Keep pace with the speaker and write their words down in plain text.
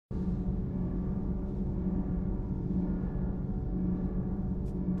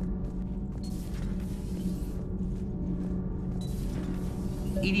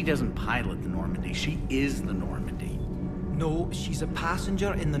Edie doesn't pilot the Normandy. She is the Normandy. No, she's a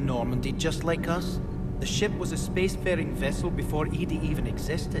passenger in the Normandy, just like us. The ship was a spacefaring vessel before Edie even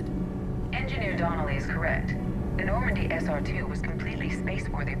existed. Engineer Donnelly is correct. The Normandy SR-2 was completely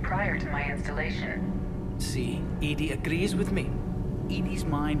spaceworthy prior to my installation. See, Edie agrees with me. Edie's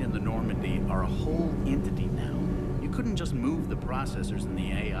mind and the Normandy are a whole entity now. You couldn't just move the processors in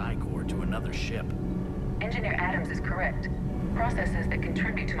the AI core to another ship. Engineer Adams is correct. Processes that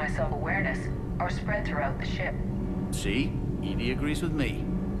contribute to my self-awareness are spread throughout the ship. See? Edie agrees with me.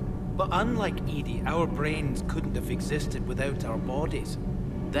 But unlike Edie, our brains couldn't have existed without our bodies.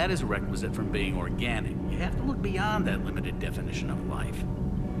 That is a requisite from being organic. You have to look beyond that limited definition of life.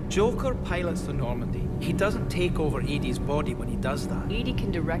 Joker pilots the Normandy. He doesn't take over Edie's body when he does that. Edie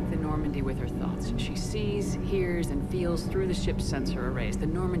can direct the Normandy with her thoughts. She sees, hears, and feels through the ship's sensor arrays. The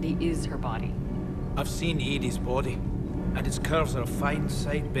Normandy is her body. I've seen Edie's body, and its curves are a fine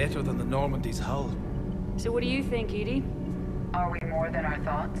sight better than the Normandy's hull. So what do you think, Edie? Are we more than our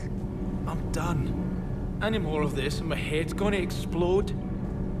thoughts? I'm done. Any more of this and my head's gonna explode.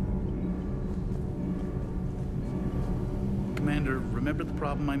 Commander, remember the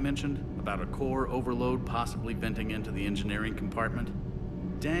problem I mentioned? About a core overload possibly venting into the engineering compartment?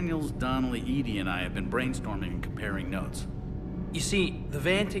 Daniels, Donnelly, Edie, and I have been brainstorming and comparing notes. You see, the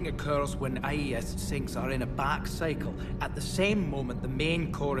venting occurs when IES sinks are in a back cycle, at the same moment the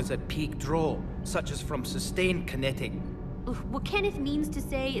main core is at peak draw, such as from sustained kinetic. What Kenneth means to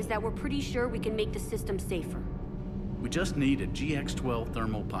say is that we're pretty sure we can make the system safer. We just need a GX-12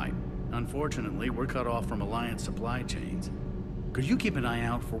 thermal pipe. Unfortunately, we're cut off from Alliance supply chains. Could you keep an eye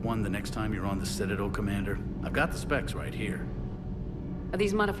out for one the next time you're on the Citadel, Commander? I've got the specs right here. Are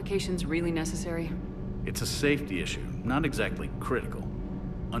these modifications really necessary? It's a safety issue, not exactly critical.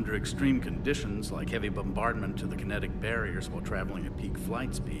 Under extreme conditions, like heavy bombardment to the kinetic barriers while traveling at peak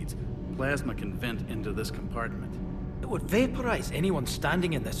flight speeds, plasma can vent into this compartment. It would vaporize anyone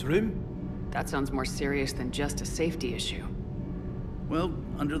standing in this room. That sounds more serious than just a safety issue. Well,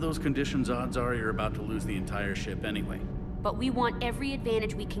 under those conditions, odds are you're about to lose the entire ship anyway. But we want every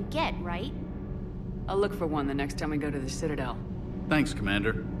advantage we can get, right? I'll look for one the next time we go to the Citadel. Thanks,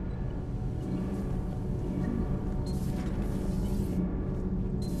 Commander.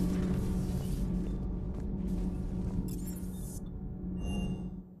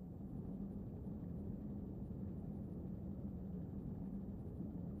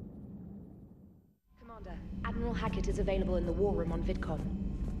 Commander, Admiral Hackett is available in the war room on VidCom.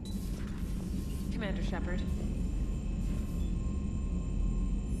 Commander Shepard.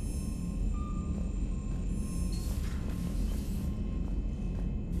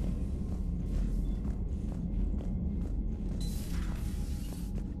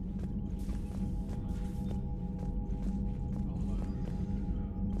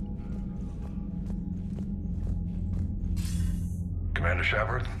 Commander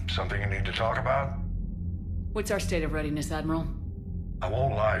Shepard, something you need to talk about? What's our state of readiness, Admiral? I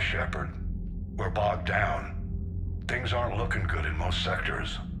won't lie, Shepard. We're bogged down. Things aren't looking good in most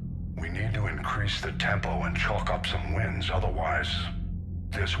sectors. We need to increase the tempo and chalk up some wins, otherwise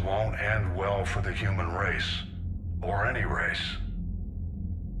this won't end well for the human race. Or any race.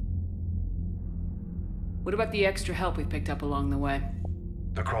 What about the extra help we picked up along the way?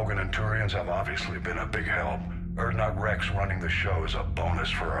 The Krogan and Turians have obviously been a big help. Erdnot Rex running the show is a bonus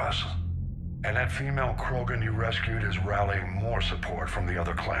for us. And that female Krogan you rescued is rallying more support from the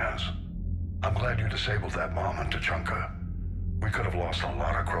other clans. I'm glad you disabled that mom on Tachanka. We could have lost a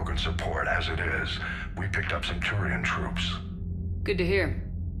lot of Krogan support. As it is, we picked up some Turian troops. Good to hear.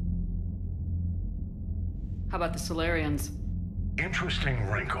 How about the Solarians? Interesting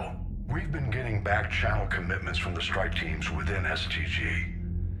wrinkle. We've been getting back channel commitments from the strike teams within STG.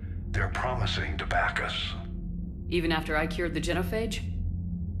 They're promising to back us. Even after I cured the genophage?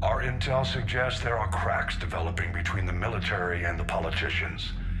 Our intel suggests there are cracks developing between the military and the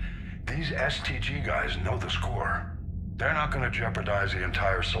politicians. These STG guys know the score. They're not going to jeopardize the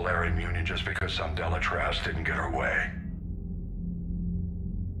entire Solarian Union just because some Delatras didn't get her way.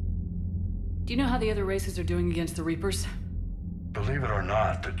 Do you know how the other races are doing against the Reapers? Believe it or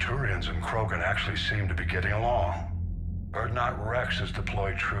not, the Turians and Krogan actually seem to be getting along. Erdnot Rex has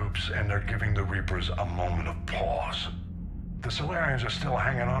deployed troops, and they're giving the Reapers a moment of pause. The Solarians are still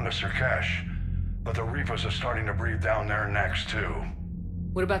hanging on to Sirkesh, but the Reapers are starting to breathe down their necks, too.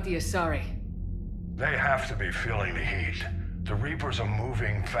 What about the Asari? They have to be feeling the heat. The Reapers are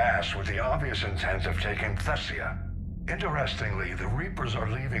moving fast with the obvious intent of taking Thessia. Interestingly, the Reapers are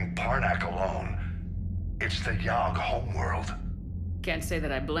leaving Parnak alone. It's the Yogg homeworld. Can't say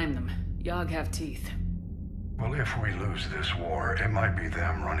that I blame them. Yogg have teeth. Well, if we lose this war, it might be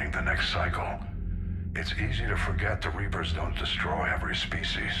them running the next cycle. It's easy to forget the Reapers don't destroy every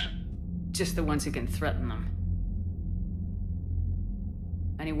species. Just the ones who can threaten them.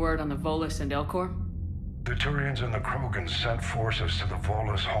 Any word on the Volus and Elcor? The Turians and the Krogans sent forces to the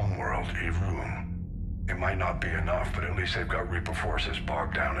Volus homeworld, Irun. It might not be enough, but at least they've got Reaper forces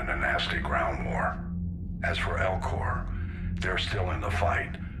bogged down in a nasty ground war. As for Elcor, they're still in the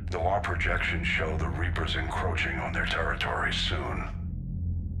fight, though our projections show the Reapers encroaching on their territory soon.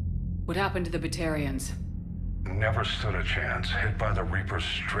 What happened to the Batarians? Never stood a chance, hit by the Reapers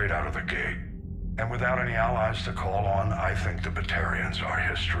straight out of the gate. And without any allies to call on, I think the Batarians are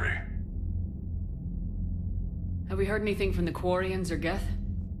history. Have we heard anything from the Quarians or Geth?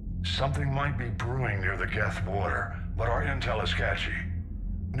 Something might be brewing near the Geth border, but our intel is sketchy.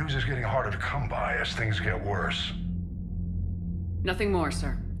 News is getting harder to come by as things get worse. Nothing more,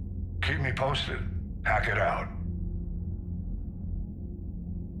 sir. Keep me posted. Hack it out.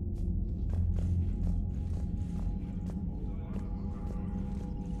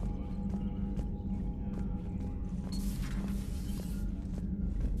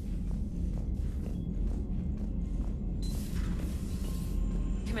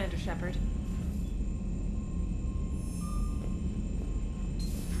 Commander Shepard.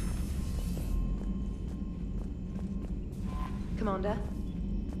 Commander?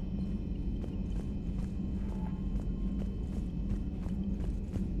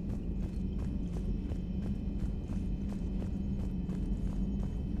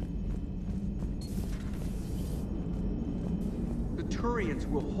 The Turians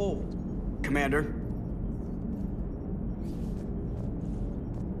will hold. Commander?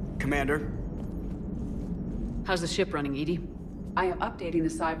 Commander? How's the ship running, Edie? I am updating the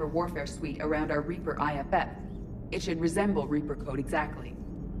cyber warfare suite around our Reaper IFF. It should resemble Reaper code exactly.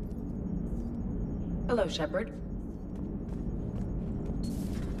 Hello, Shepard.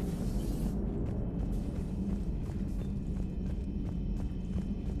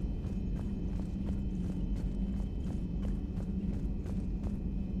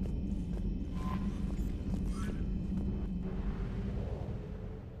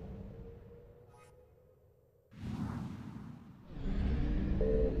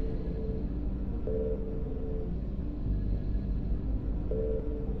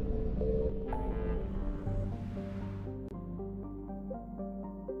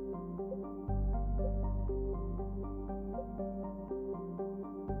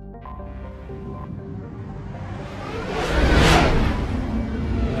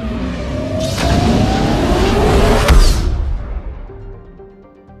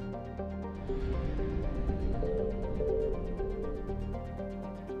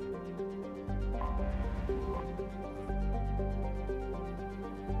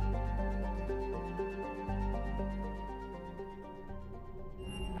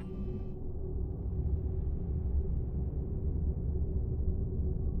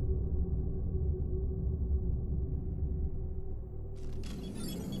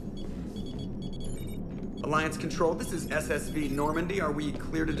 Alliance Control, this is SSV Normandy. Are we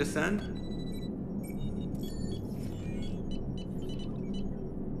clear to descend?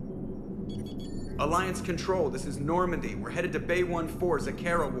 Alliance Control, this is Normandy. We're headed to Bay 1-4,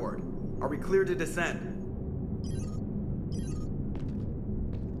 Zakara Ward. Are we clear to descend?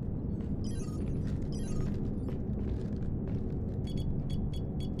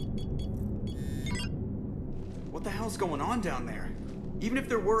 What the hell's going on down there? Even if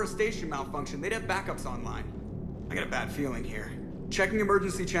there were a station malfunction, they'd have backups online. I got a bad feeling here. Checking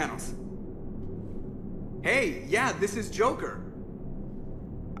emergency channels. Hey, yeah, this is Joker.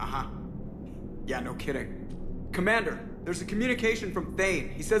 Uh-huh. Yeah, no kidding. Commander, there's a communication from Thane.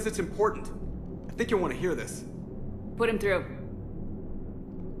 He says it's important. I think you'll want to hear this. Put him through.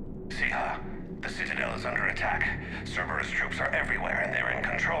 Siha, the Citadel is under attack. Cerberus troops are everywhere and they're in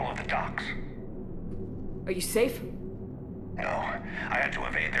control of the docks. Are you safe? No, I had to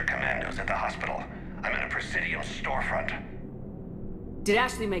evade their commandos at the hospital. I'm in a Presidium storefront. Did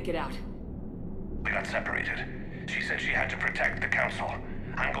Ashley make it out? We got separated. She said she had to protect the Council.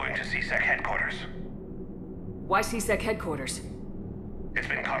 I'm going to CSEC headquarters. Why CSEC headquarters? It's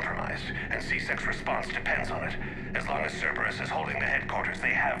been compromised, and CSEC's response depends on it. As long as Cerberus is holding the headquarters,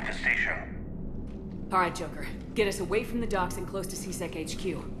 they have the station. All right, Joker. Get us away from the docks and close to CSEC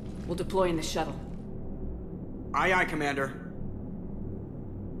HQ. We'll deploy in the shuttle. Aye, aye, Commander.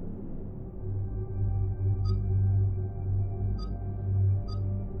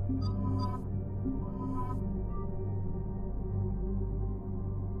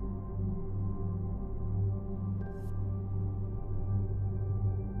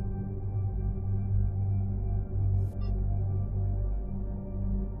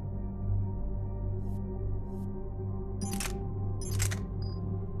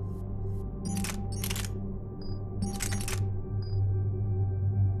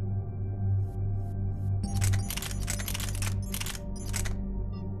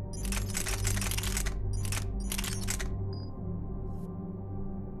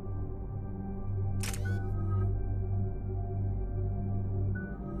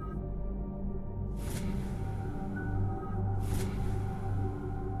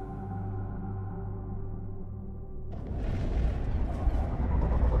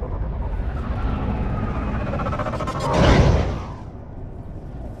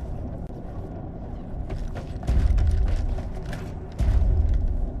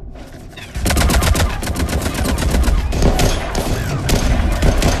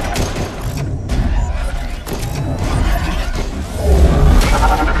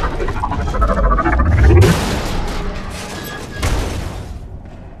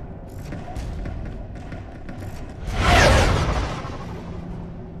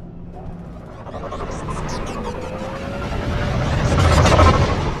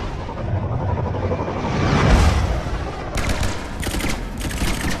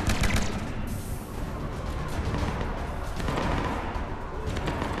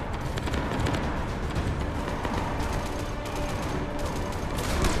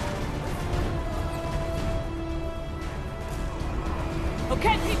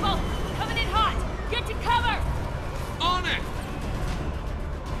 Okay, people! Coming in hot! Get to cover! On it!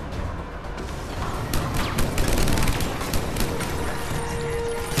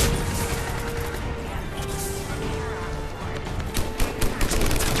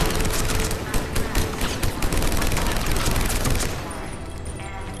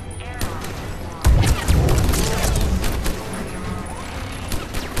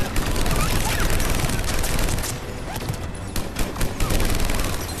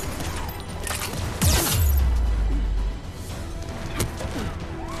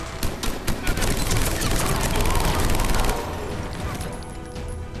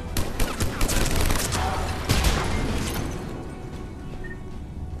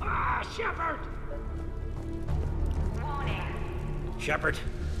 Shepard,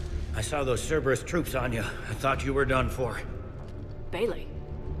 I saw those Cerberus troops on you. I thought you were done for. Bailey,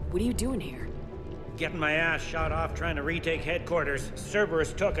 what are you doing here? Getting my ass shot off trying to retake headquarters.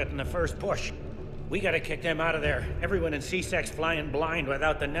 Cerberus took it in the first push. We gotta kick them out of there. Everyone in C-Sec's flying blind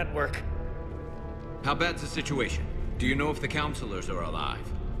without the network. How bad's the situation? Do you know if the counselors are alive?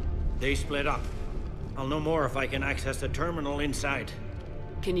 They split up. I'll know more if I can access the terminal inside.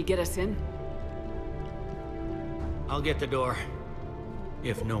 Can you get us in? I'll get the door.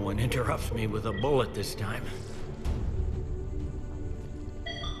 If no one interrupts me with a bullet this time.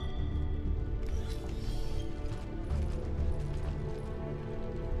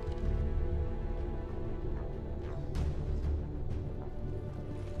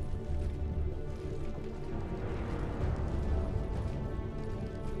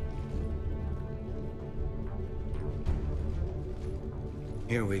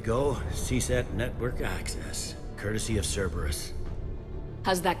 Here we go. CSAT network access, courtesy of Cerberus.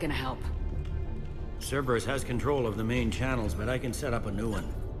 How's that gonna help? Cerberus has control of the main channels, but I can set up a new one.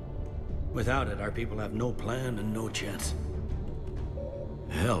 Without it, our people have no plan and no chance.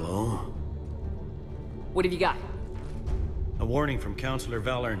 Hello. What have you got? A warning from Counselor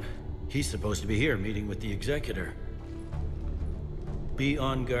Valern. He's supposed to be here meeting with the Executor. Be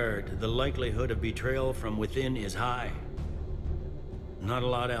on guard. The likelihood of betrayal from within is high. Not a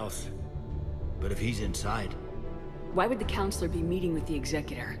lot else. But if he's inside... Why would the Counselor be meeting with the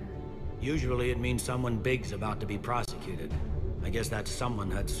Executor? Usually it means someone big's about to be prosecuted. I guess that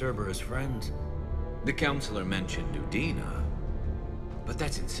someone had Cerberus friends. The Counselor mentioned Udina. But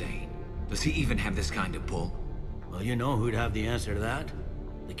that's insane. Does he even have this kind of pull? Well, you know who'd have the answer to that?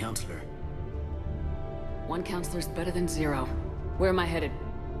 The Counselor. One Counselor's better than zero. Where am I headed?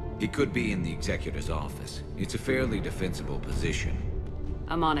 He could be in the Executor's office. It's a fairly defensible position.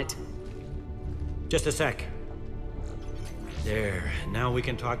 I'm on it. Just a sec. There, now we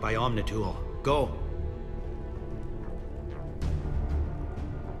can talk by Omnitool. Go!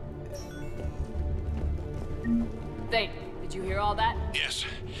 Thane, did you hear all that? Yes.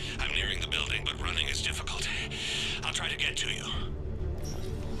 I'm nearing the building, but running is difficult. I'll try to get to you.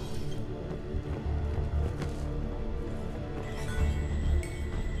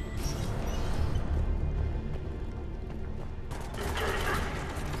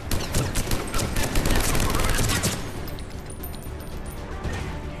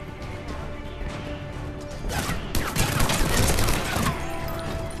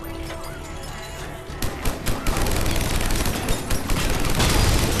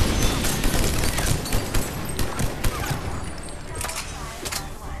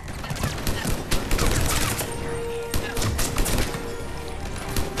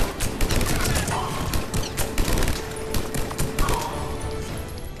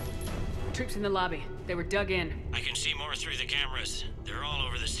 In the lobby. They were dug in. I can see more through the cameras. They're all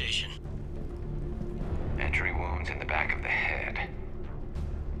over the station. Entry wounds in the back of the head.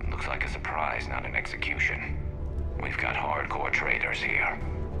 Looks like a surprise, not an execution. We've got hardcore traitors here.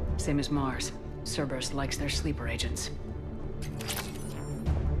 Same as Mars. Cerberus likes their sleeper agents.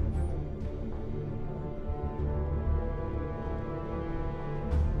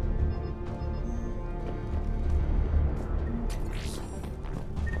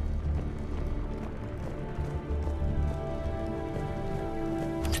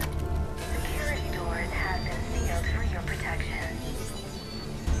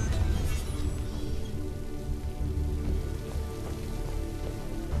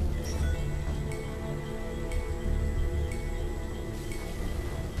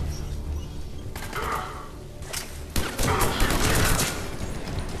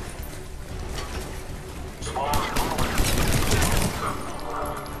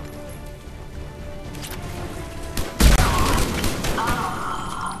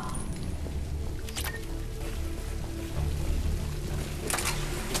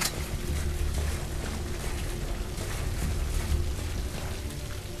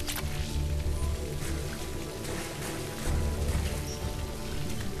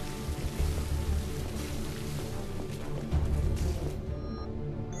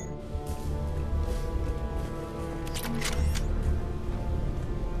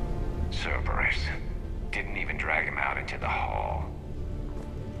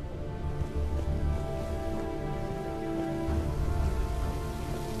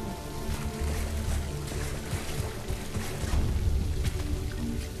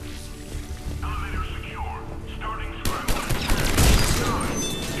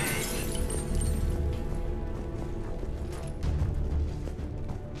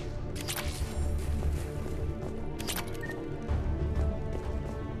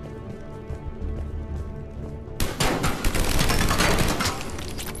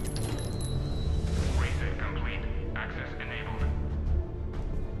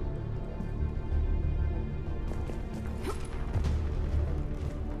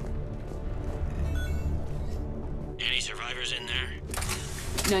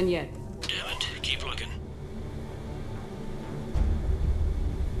 None yet. Damn it. Keep looking.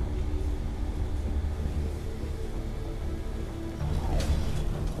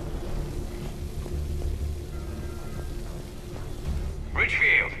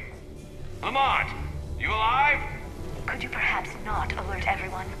 Richfield! Lamont! You alive? Could you perhaps not alert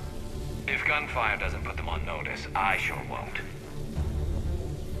everyone? If gunfire doesn't put them on notice, I sure won't.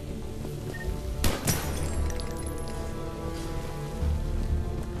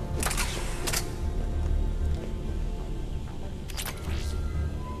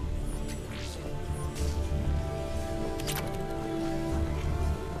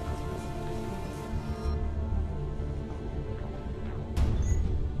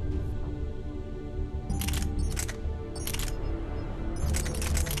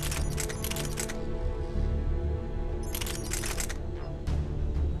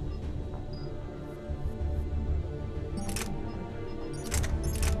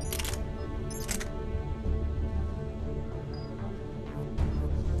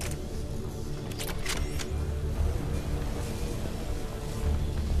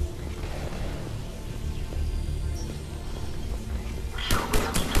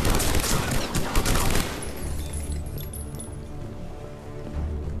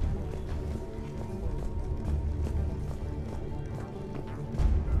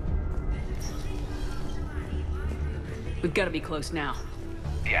 We've got to be close now.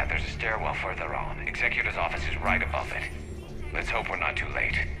 Yeah, there's a stairwell further on. Executor's office is right above it. Let's hope we're not too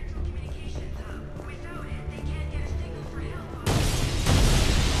late.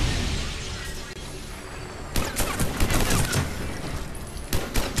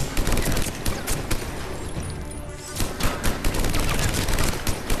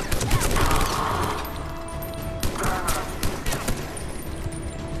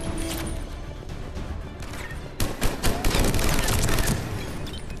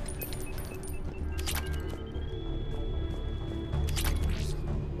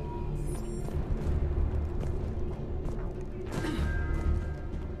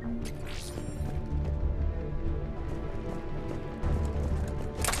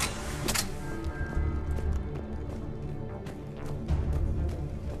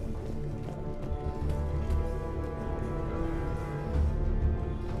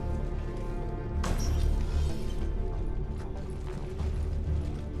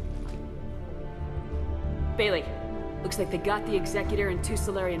 Bailey, looks like they got the Executor and 2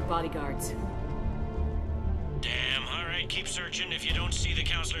 Solarian bodyguards. Damn, alright, keep searching. If you don't see the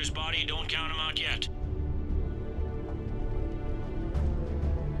counselor's body, don't count him out yet.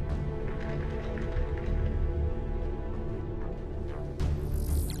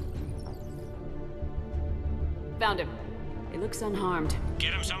 Found him. He looks unharmed.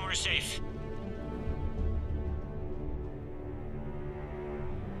 Get him somewhere safe.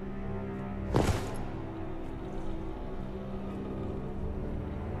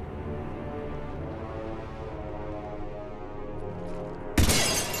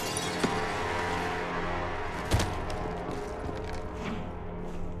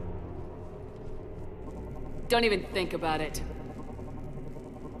 Don't even think about it.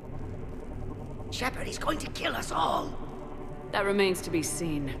 Shepard, he's going to kill us all. That remains to be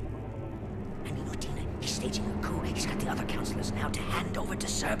seen. I mean, Lieutenant, he's staging a coup. He's got the other counselors now to hand over to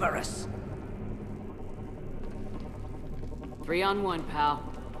Cerberus. 3 on 1, pal.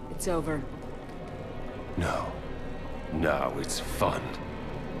 It's over. No. No, it's fun.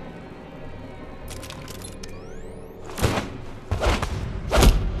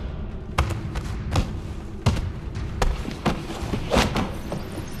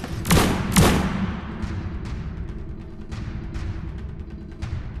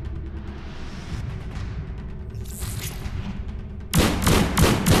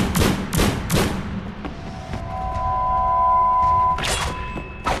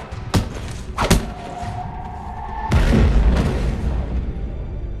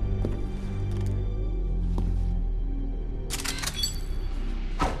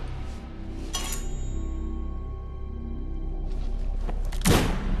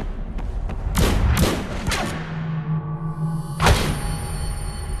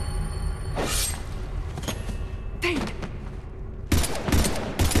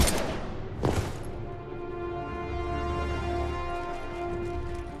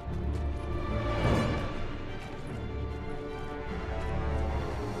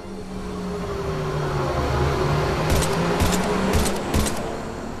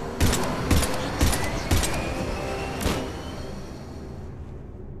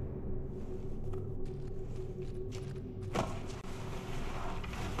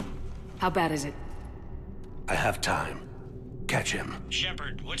 How bad is it? I have time. catch him.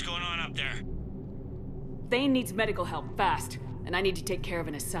 Shepard, what's going on up there? Thane needs medical help, fast. And I need to take care of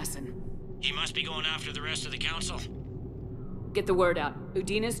an assassin. He must be going after the rest of the council. Get the word out.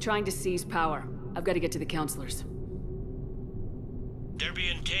 Udina's trying to seize power. I've got to get to the counselors. They're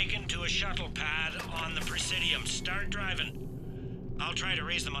being taken to a shuttle pad on the Presidium. Start driving. I'll try to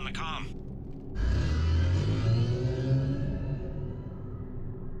raise them on the comm.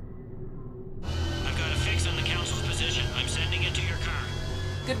 I've got a fix on the council's position. I'm sending it to your car.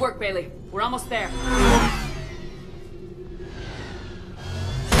 Good work, Bailey. We're almost there.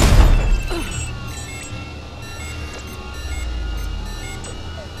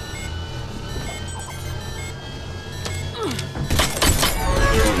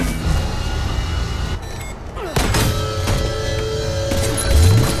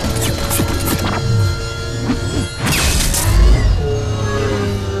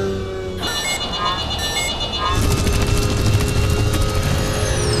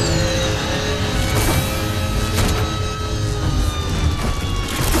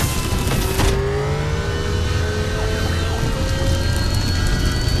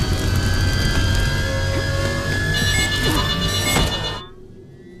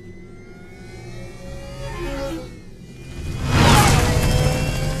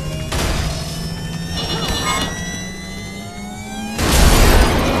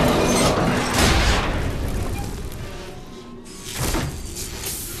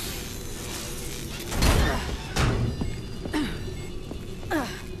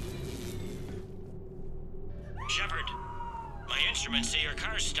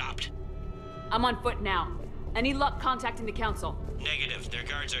 I'm on foot now. Any luck contacting the council? Negative. Their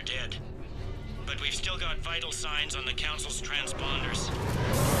guards are dead. But we've still got vital signs on the council's transponders.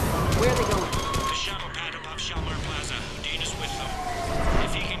 Where are they going? The shuttle pad above Shelmar Plaza. Udina's with them.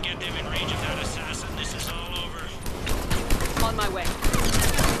 If he can get them in range of that assassin, this is all over. I'm on my way.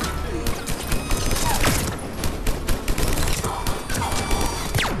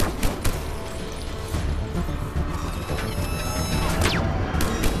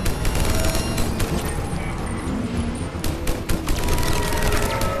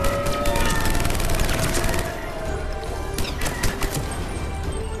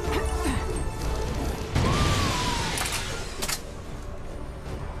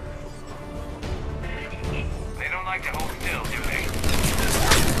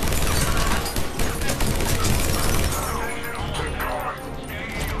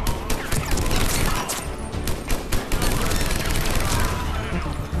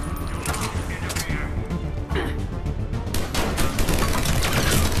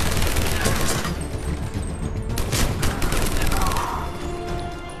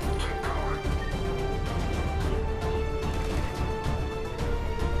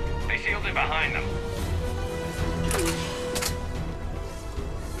 Behind them.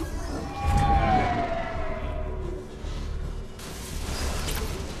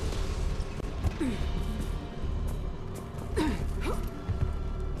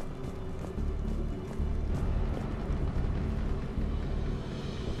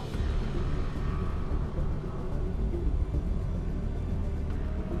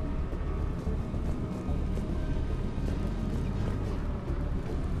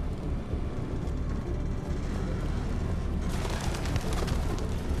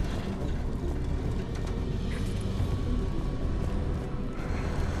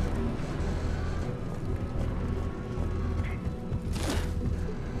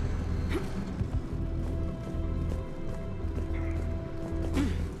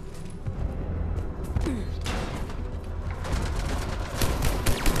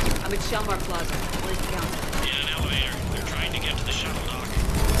 I'm at Shelmar Plaza. Where's the council? In an elevator. They're trying to get to the shuttle dock.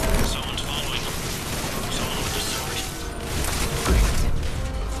 Someone's following them. Someone with a sword.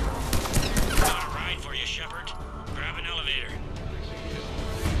 Got a ride for you, Shepard. Grab an elevator.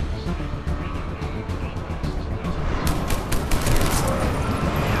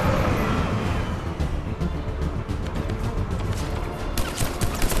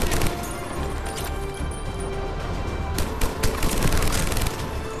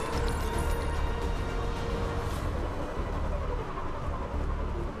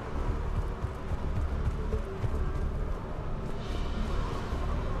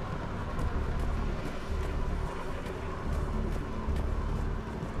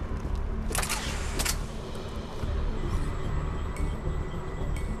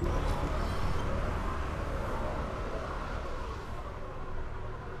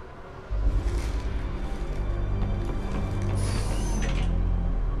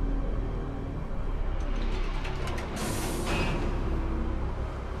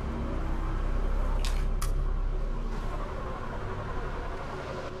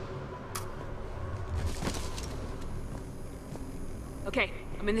 Okay,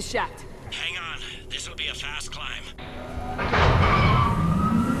 I'm in the shaft. Hang on. This'll be a fast climb.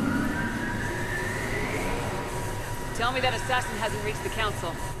 Tell me that assassin hasn't reached the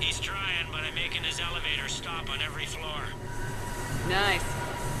council. He's trying, but I'm making his elevator stop on every floor. Nice.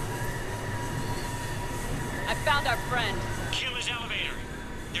 I found our friend. Kill his elevator.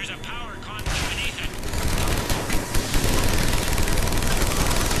 There's a power conduit beneath it.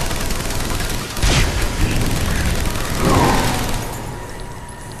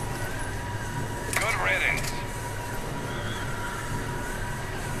 Good riddance.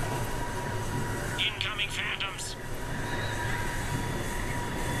 Incoming phantoms.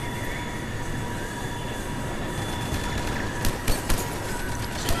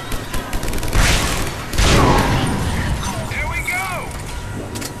 Here we go!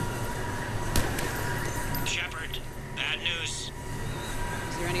 Shepard, bad news.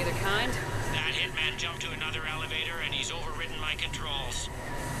 Is there any other kind? That hitman jumped to another elevator and he's overridden my controls.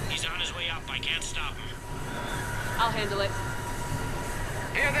 He's on his way up. I can't stop him. I'll handle it.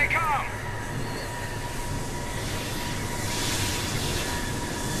 Here they come!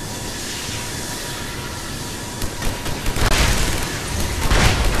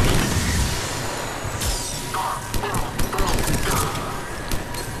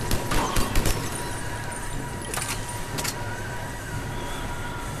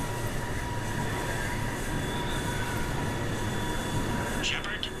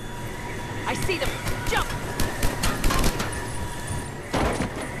 Shepard? I see them! Jump!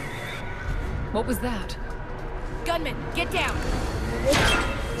 What was that? Gunman, get down!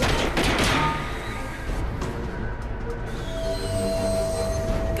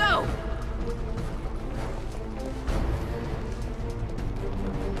 Go!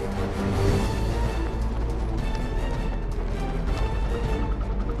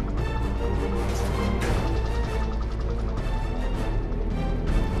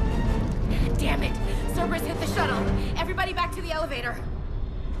 Damn it! Cerberus hit the shuttle! Everybody back to the elevator!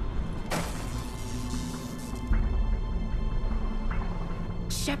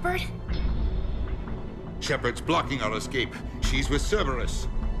 Shepard? Shepard's blocking our escape. She's with Cerberus.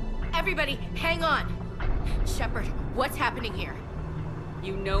 Everybody, hang on! Shepard, what's happening here?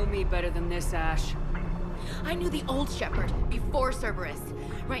 You know me better than this, Ash. I knew the old Shepard before Cerberus.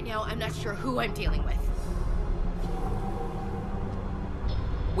 Right now, I'm not sure who I'm dealing with.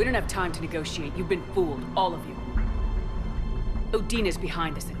 We don't have time to negotiate. You've been fooled, all of you. Udina's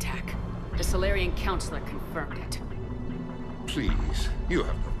behind this attack. The Solarian Counselor confirmed it. Please, you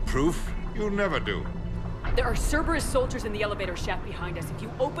have no proof. You never do. There are Cerberus soldiers in the elevator shaft behind us. If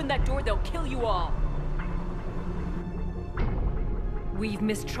you open that door, they'll kill you all. We've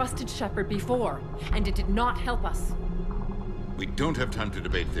mistrusted Shepard before, and it did not help us. We don't have time to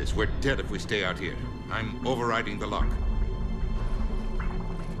debate this. We're dead if we stay out here. I'm overriding the lock.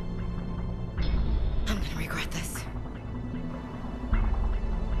 I'm gonna regret this.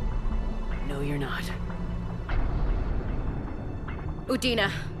 No, you're not.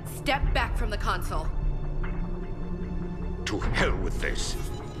 Udina, step back from the console. To hell with this.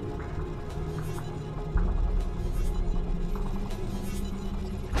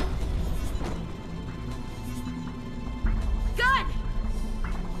 Gun!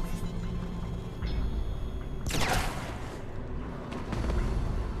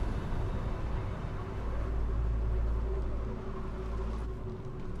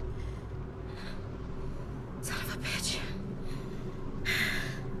 Son of a bitch.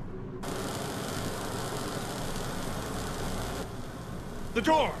 The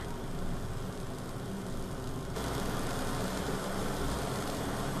door!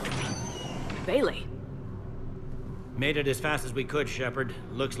 Bailey. Made it as fast as we could, Shepard.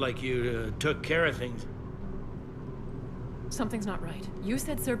 Looks like you took care of things. Something's not right. You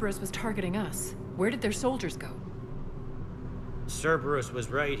said Cerberus was targeting us. Where did their soldiers go? Cerberus was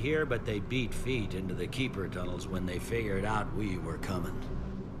right here, but they beat feet into the Keeper tunnels when they figured out we were coming.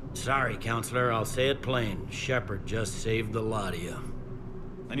 Sorry, Counselor, I'll say it plain. Shepard just saved the lot of you.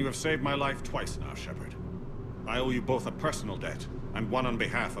 And you have saved my life twice now, Shepard. I owe you both a personal debt, and one on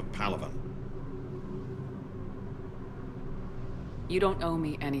behalf of Palaven. You don't owe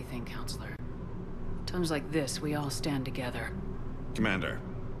me anything, Counselor. Times like this, we all stand together. Commander,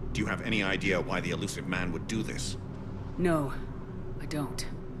 do you have any idea why the elusive man would do this? No, I don't.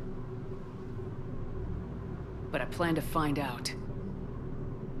 But I plan to find out.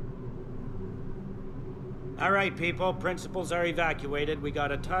 All right, people. Principals are evacuated. We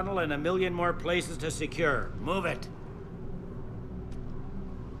got a tunnel and 1 million more places to secure. Move it.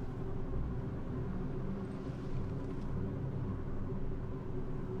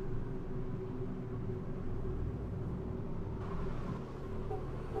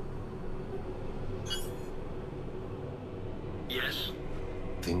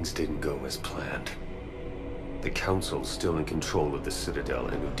 Things didn't go as planned. The Council's still in control of the Citadel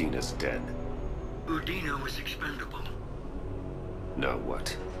and Udina's dead. Udina was expendable. Now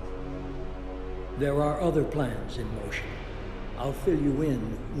what? There are other plans in motion. I'll fill you in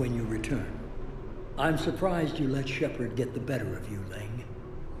when you return. I'm surprised you let Shepard get the better of you, Ling.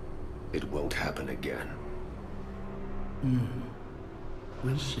 It won't happen again.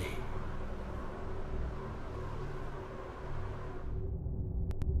 We'll see.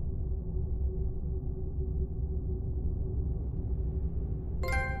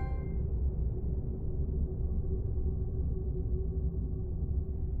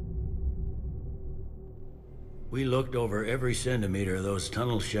 We looked over every centimeter of those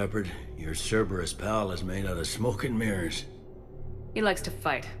tunnels, Shepard. Your Cerberus pal is made out of smoke and mirrors. He likes to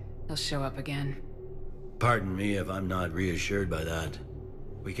fight. He'll show up again. Pardon me if I'm not reassured by that.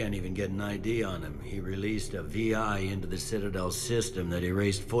 We can't even get an ID on him. He released a VI into the Citadel system that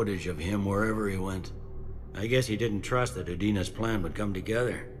erased footage of him wherever he went. I guess he didn't trust that Udina's plan would come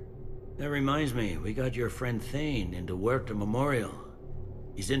together. That reminds me, we got your friend Thane into Huerta Memorial.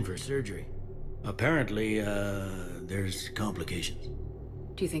 He's in for surgery. Apparently, there's complications.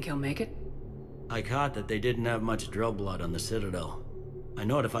 Do you think he'll make it? I caught that they didn't have much drill blood on the Citadel. I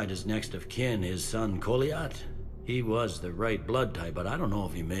notified his next of kin, his son Koliat. He was the right blood type, but I don't know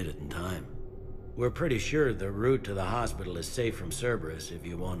if he made it in time. We're pretty sure the route to the hospital is safe from Cerberus. If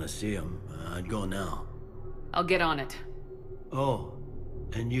you want to see him, I'd go now. I'll get on it. Oh,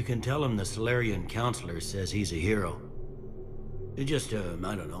 and you can tell him the Solarian Counselor says he's a hero. It just, I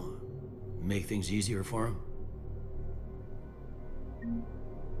don't know, make things easier for him.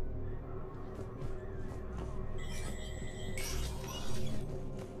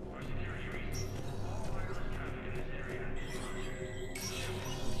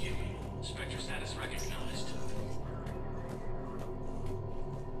 Spectre status recognized.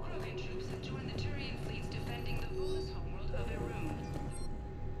 Krogan troops have joined the Turian fleets defending the Volus homeworld of Erun.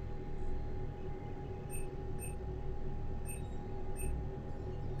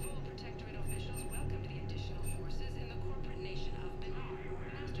 Full Protectorate officials welcomed the additional forces in the corporate nation of Benar.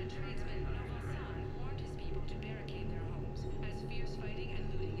 Master tradesman Novasan warned his people to barricade their homes, as fierce fighting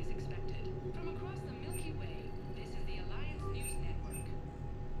and looting is expected. From across the Milky Way, this is the Alliance News Network.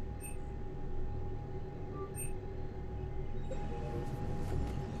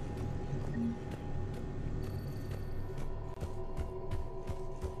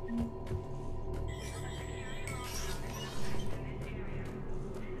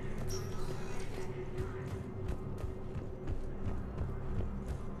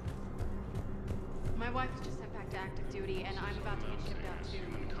 My wife was just sent back to active duty, and I'm about to get shipped out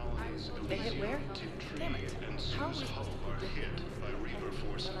too. They hit where? Damn it. How are we supposed to hit by Reaper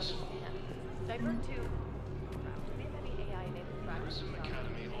forces. Divert to... Prism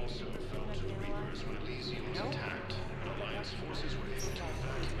Academy also fell to the Reapers when Elysium was attacked. Alliance forces were able to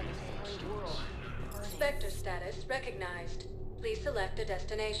evacuate all stores. Spectre status recognized. Please select a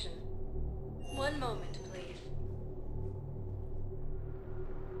destination. One moment, please.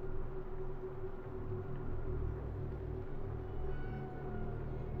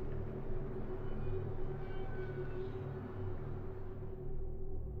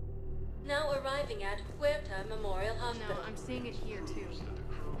 Now arriving at Huerta Memorial Hospital. No, I'm seeing it here too.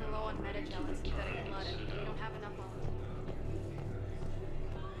 We're low on metagel and synthetic blood, and we don't have enough on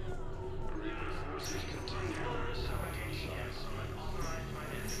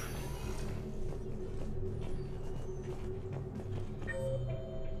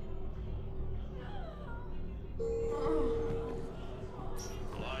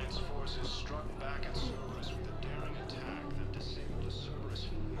Alliance forces struck back at Cerberus with a daring attack that disabled a Cerberus.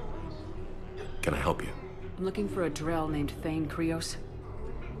 Can I help you? I'm looking for a Drell named Thane Krios.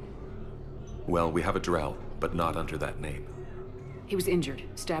 Well, we have a Drell, but not under that name. He was injured.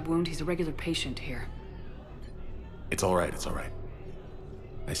 Stab wound. He's a regular patient here. It's all right, it's all right.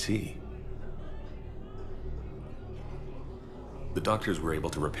 I see. The doctors were able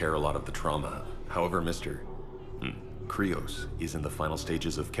to repair a lot of the trauma. However, Mr. Krios is in the final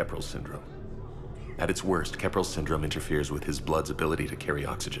stages of Keprel's syndrome. At its worst, Keprel's syndrome interferes with his blood's ability to carry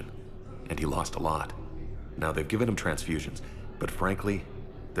oxygen, and he lost a lot. Now, they've given him transfusions, but frankly,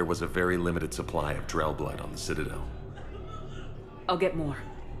 there was a very limited supply of Drell blood on the Citadel. I'll get more.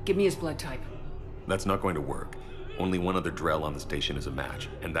 Give me his blood type. That's not going to work. Only one other Drell on the station is a match,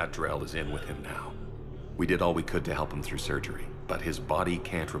 and that Drell is in with him now. We did all we could to help him through surgery, but his body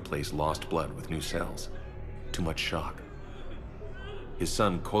can't replace lost blood with new cells. Too much shock. His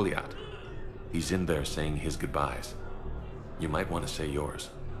son, Koliat, he's in there saying his goodbyes. You might want to say yours.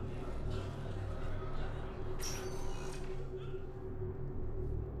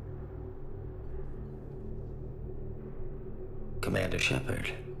 Commander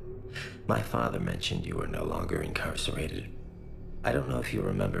Shepard. My father mentioned you were no longer incarcerated. I don't know if you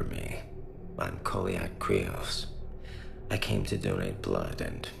remember me. I'm Koliak Krios. I came to donate blood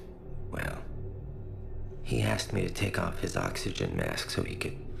and, well, he asked me to take off his oxygen mask so he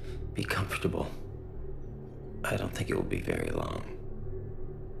could be comfortable. I don't think it will be very long.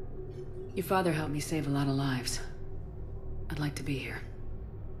 Your father helped me save a lot of lives. I'd like to be here.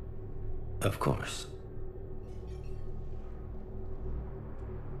 Of course.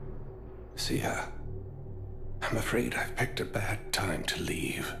 Sia, I'm afraid I've picked a bad time to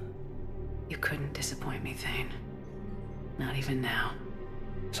leave. You couldn't disappoint me, Thane. Not even now.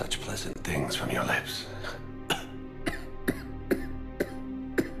 Such pleasant things from your lips.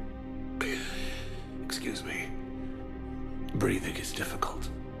 Excuse me. Breathing is difficult.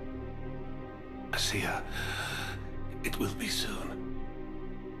 Sia, it will be soon.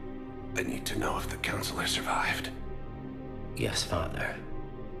 I need to know if the counselor survived. Yes, Father.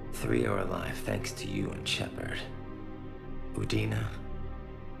 3 are alive thanks to you and Shepard. Udina,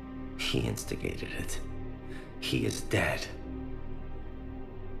 he instigated it. He is dead.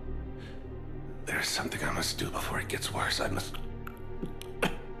 There's something I must do before it gets worse. I must...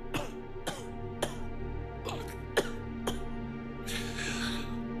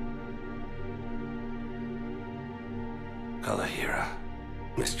 Kalahira,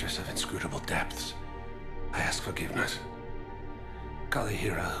 mistress of inscrutable depths, I ask forgiveness.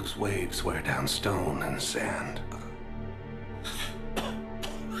 Kalahira, whose waves wear down stone and sand.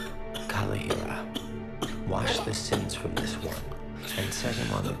 Kalahira, wash the sins from this one, and set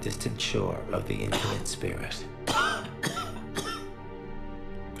him on the distant shore of the infinite spirit.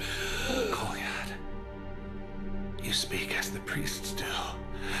 Kolyad, you speak as the priests do.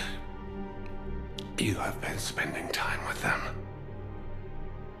 You have been spending time with them.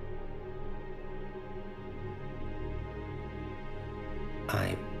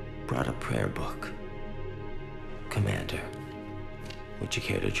 I brought a prayer book. Commander, would you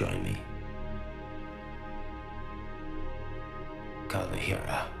care to join me?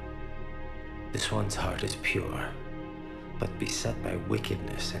 Kalahira, this one's heart is pure, but beset by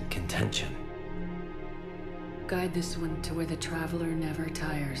wickedness and contention. Guide this one to where the traveler never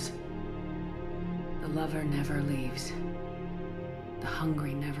tires. The lover never leaves. The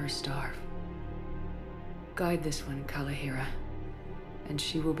hungry never starve. Guide this one, Kalahira, and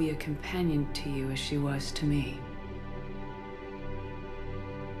she will be a companion to you as she was to me.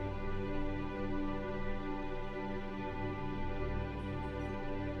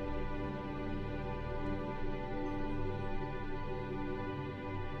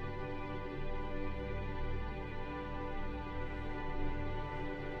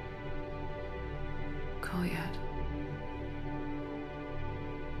 Kolyad.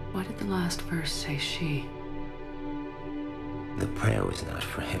 Why did the last verse say she? The prayer was not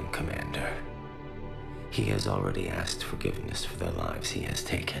for him, Commander. He has already asked forgiveness for the lives he has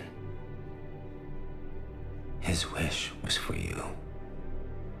taken. His wish was for you.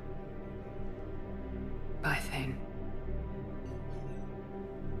 Bye, Thane.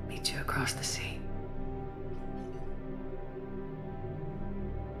 Meet you across the sea.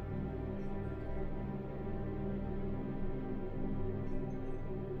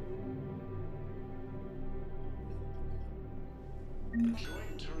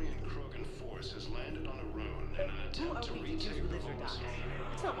 Joint Turian-Krogan force has landed on a rune in an attempt to retake the homes.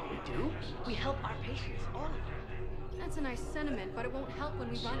 That's not what we do. We help our patients, all of them. That's a nice sentiment, but it won't help when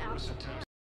we run out of supplies.